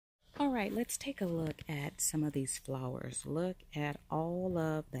right, let's take a look at some of these flowers. Look at all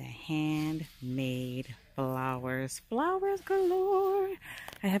of the handmade flowers. Flowers galore.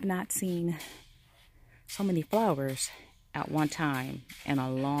 I have not seen so many flowers at one time in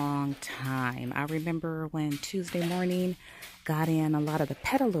a long time. I remember when Tuesday morning got in a lot of the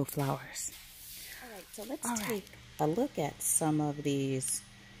petaloo flowers. All right, so let's take a look at some of these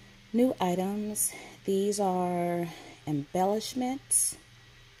new items. These are embellishments.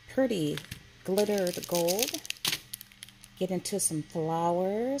 Pretty glittered gold. Get into some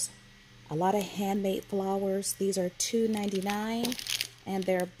flowers. A lot of handmade flowers. These are $2.99 and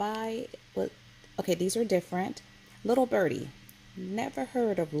they're by, okay, these are different. Little Birdie. Never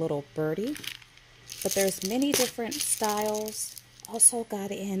heard of Little Birdie, but there's many different styles. Also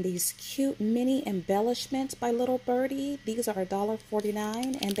got in these cute mini embellishments by Little Birdie. These are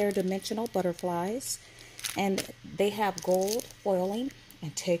 $1.49 and they're dimensional butterflies. And they have gold foiling.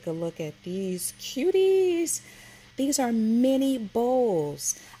 And take a look at these cuties. These are mini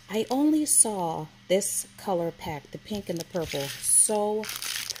bowls. I only saw this color pack, the pink and the purple. So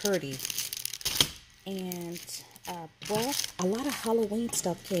pretty. And, well, a lot of Halloween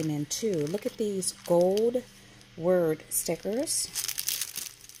stuff came in too. Look at these gold word stickers.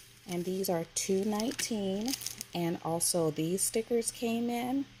 And these are $2.19. And also these stickers came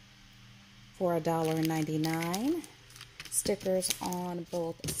in for $1.99. Stickers on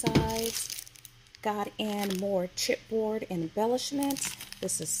both sides. Got in more chipboard embellishments.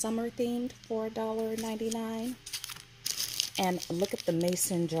 This is summer themed for $1.99. And look at the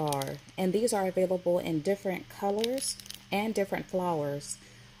mason jar. And these are available in different colors and different flowers.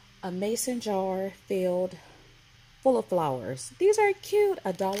 A mason jar filled full of flowers. These are cute,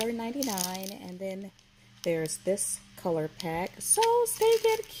 $1.99. And then there's this color pack. So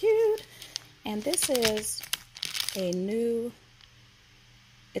stinking cute. And this is a new,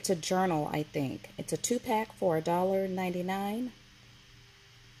 it's a journal, I think. It's a 2-pack for $1.99.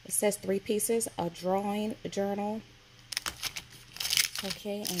 It says 3 pieces, a drawing journal.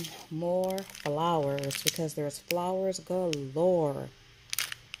 Okay, and more flowers because there's flowers galore.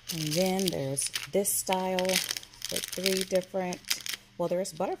 And then there's this style with 3 different, well,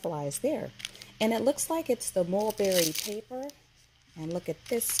 there's butterflies there. And it looks like it's the mulberry paper. And look at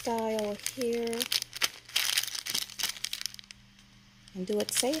this style here. And do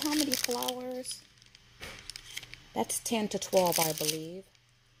it say how many flowers? That's 10 to 12, I believe.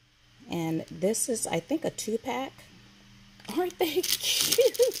 And this is, I think, a 2-pack. Aren't they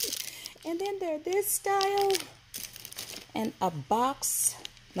cute? And then they're this style. And a box.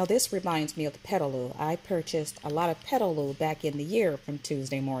 Now, this reminds me of the petaloo. I purchased a lot of petaloo back in the year from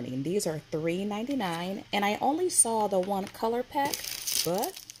Tuesday morning. These are $3.99. And I only saw the 1 color pack,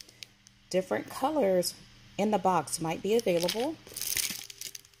 but different colors in the box might be available.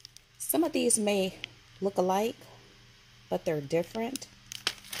 Some of these may look alike, but they're different.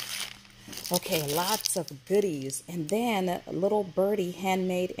 Okay, lots of goodies. And then Little Birdie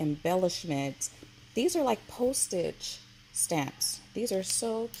handmade embellishments. These are like postage stamps. These are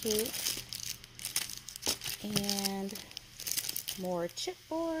so cute. And more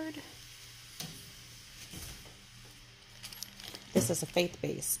chipboard. This is a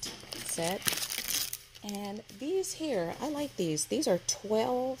faith-based set. And these here, I like these. These are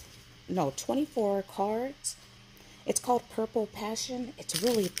 24 cards. It's called Purple Passion. It's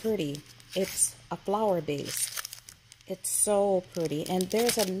really pretty. It's a flower base. It's so pretty. And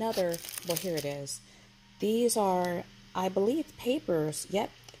there's another, well, here it is. These are, I believe, papers. Yep,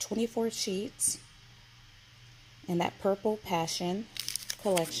 24 sheets. And that Purple Passion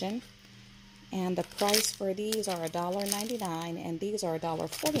collection. And the price for these are $1.99. And these are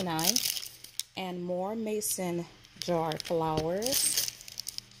 $1.49. And more mason jar flowers.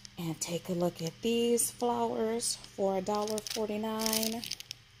 And take a look at these flowers for $1.49.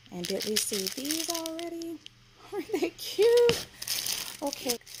 And did we see these already? Aren't they cute?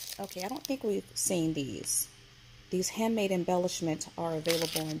 Okay, I don't think we've seen these. These handmade embellishments are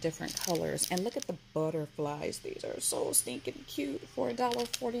available in different colors. And look at the butterflies. These are so stinking cute for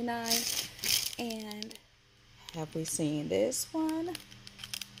 $1.49. And have we seen this one?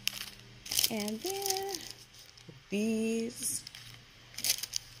 And then these.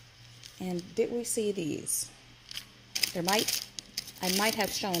 And did we see these? I might have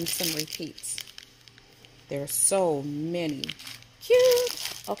shown some repeats. There's so many.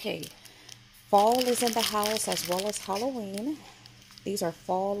 Cute. Okay. Fall is in the house as well as Halloween. These are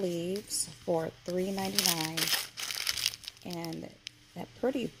fall leaves for $3.99. And that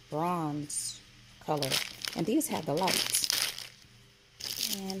pretty bronze color. And these have the lights.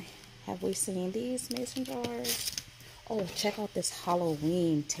 And have we seen these mason jars? Oh, check out this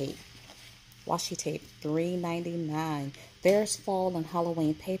Halloween tape. Washi tape, $3.99. There's fall and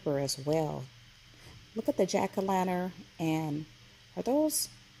Halloween paper as well. Look at the jack-o'-lantern, and are those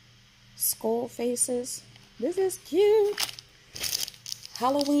skull faces? This is cute.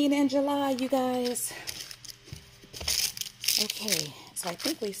 Halloween in July, you guys. Okay, so I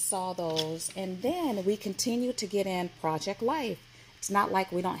think we saw those, and then we continue to get in Project Life. It's not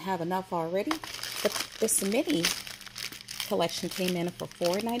like we don't have enough already, but this mini collection came in for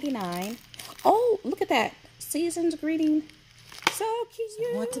 $4.99. Oh, look at that. Season's greeting. So cute.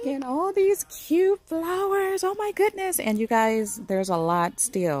 So once again, all these cute flowers. Oh my goodness. And you guys, there's a lot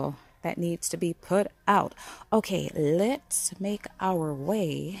still that needs to be put out. Okay, let's make our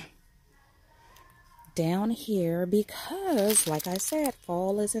way down here because, like I said,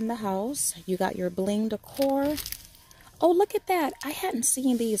 fall is in the house. You got your bling decor. Oh, look at that. I hadn't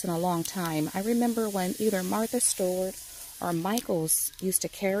seen these in a long time. I remember when either Martha Stewart or Michaels used to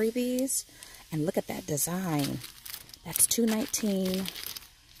carry these. And look at that design. That's $2.19.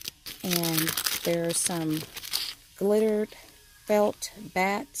 And there's some glittered felt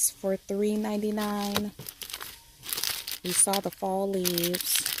bats for $3.99. We saw the fall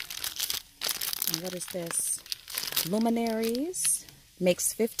leaves. And what is this? Luminaries.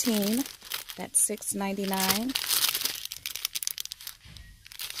 Makes 15. That's $6.99.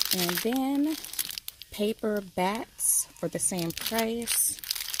 And then paper bats for the same price.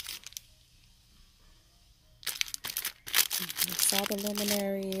 We saw the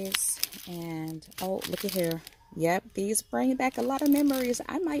luminaries, and oh, look at here. Yep, these bring back a lot of memories.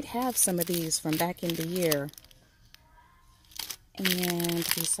 I might have some of these from back in the year. And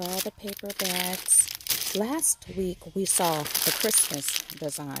we saw the paper bats. Last week we saw the Christmas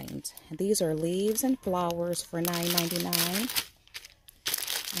designs. These are leaves and flowers for $9.99.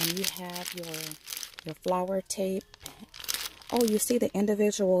 And you have your flower tape. Oh, you see the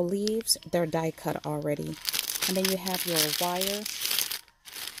individual leaves? They're die cut already. And then you have your wire.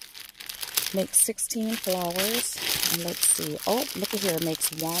 Makes 16 flowers. And let's see. Oh, look at here. It makes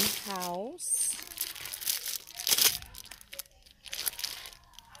one house.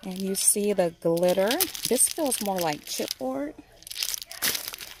 And you see the glitter. This feels more like chipboard.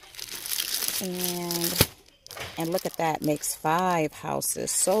 And look at that. Makes 5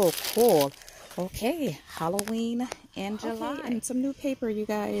 houses. So cool. Okay, Halloween in July. Okay, and some new paper, you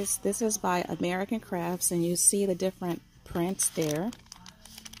guys. This is by American Crafts, and you see the different prints there.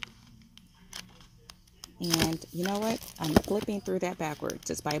 And you know what? I'm flipping through that backwards.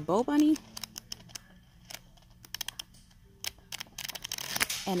 It's by Bo Bunny.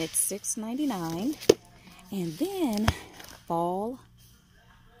 And it's $6.99. And then fall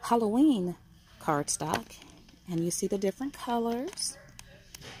Halloween cardstock. And you see the different colors.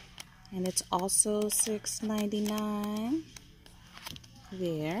 And it's also $6.99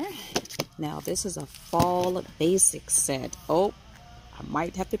 there. Now this is a fall basic set. Oh, I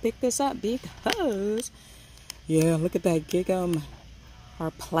might have to pick this up because, yeah, look at that gingham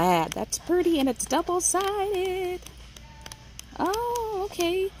or plaid. That's pretty, and it's double-sided. Oh,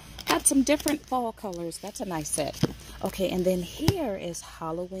 okay. Got some different fall colors. That's a nice set. Okay, and then here is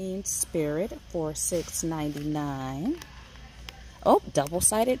Halloween Spirit for $6.99. Oh,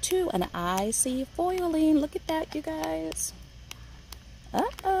 double-sided too, and I see foiling. Look at that, you guys.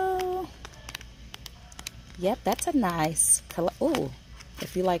 Uh-oh. Yep, that's a nice color. Oh,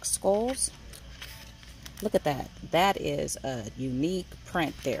 if you like skulls, look at that. That is a unique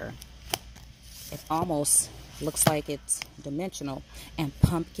print there. It almost looks like it's dimensional. And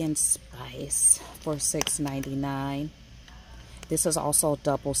pumpkin spice for $6.99. This is also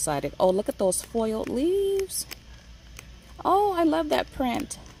double-sided. Oh, look at those foiled leaves. Oh, I love that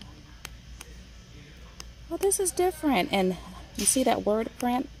print. Oh, this is different. And you see that word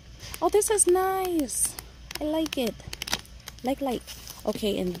print? Oh, this is nice. I like it. Like.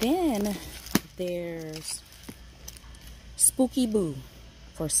 Okay, and then there's Spooky Boo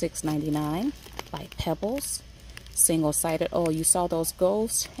for $6.99 by Pebbles. Single-sided. Oh, you saw those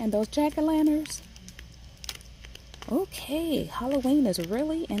ghosts and those jack-o'-lanterns? Okay, Halloween is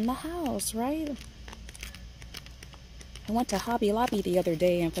really in the house, right? I went to Hobby Lobby the other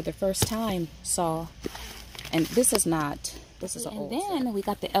day and for the first time saw, and this is an old set. And then we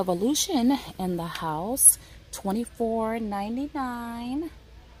got the Evolution in the house, $24.99.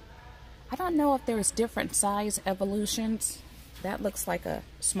 I don't know if there's different size Evolutions. That looks like a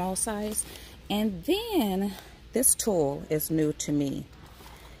small size. And then this tool is new to me.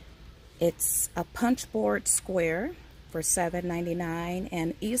 It's a punch board square for $7.99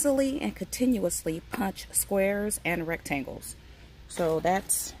 and easily and continuously punch squares and rectangles. So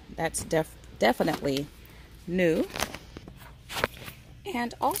that's definitely new.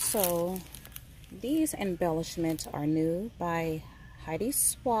 And also These embellishments are new by Heidi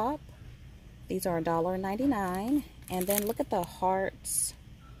Swap. These are $1.99. And then look at the hearts.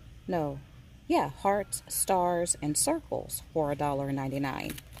 Hearts, stars, and circles for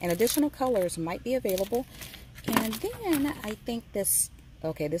 $1.99. And additional colors might be available. And then I think this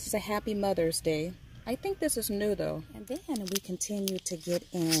is a Happy Mother's Day. I think this is new though. And then we continue to get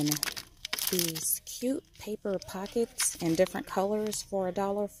in these cute paper pockets in different colors for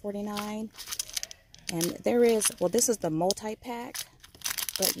 $1.49. And there is, this is the multi-pack,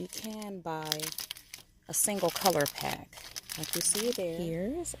 but you can buy a single color pack. Like you see there.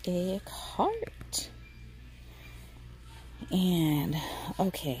 Here's a cart. And,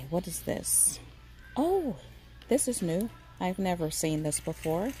 okay, what is this? Oh, this is new. I've never seen this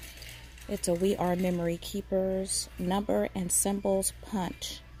before. It's a We Are Memory Keepers number and symbols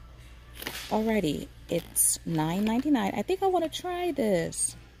punch. Alrighty, it's $9.99. I think I want to try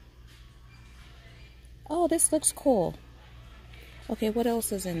this. Oh, this looks cool. Okay, what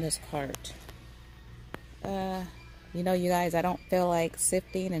else is in this cart? You know, you guys, I don't feel like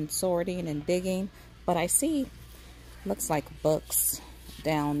sifting and sorting and digging, but I see, looks like books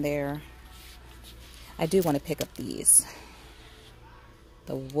down there. I do want to pick up these.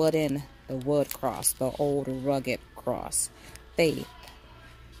 The wood cross, the old rugged cross. Faith,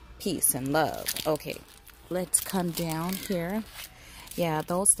 peace, and love. Okay, let's come down here. Yeah,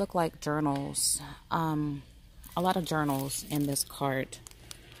 those look like journals. A lot of journals in this cart.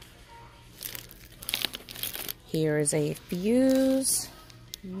 Here is a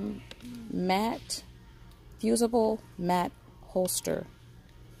fusible matte holster.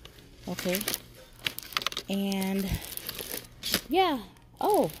 Okay. And yeah.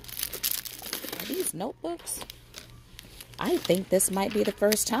 Oh, are these notebooks? I think this might be the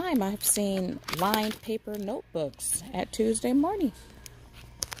first time I've seen lined paper notebooks at Tuesday morning.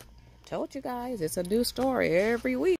 Told you guys, it's a new story every week.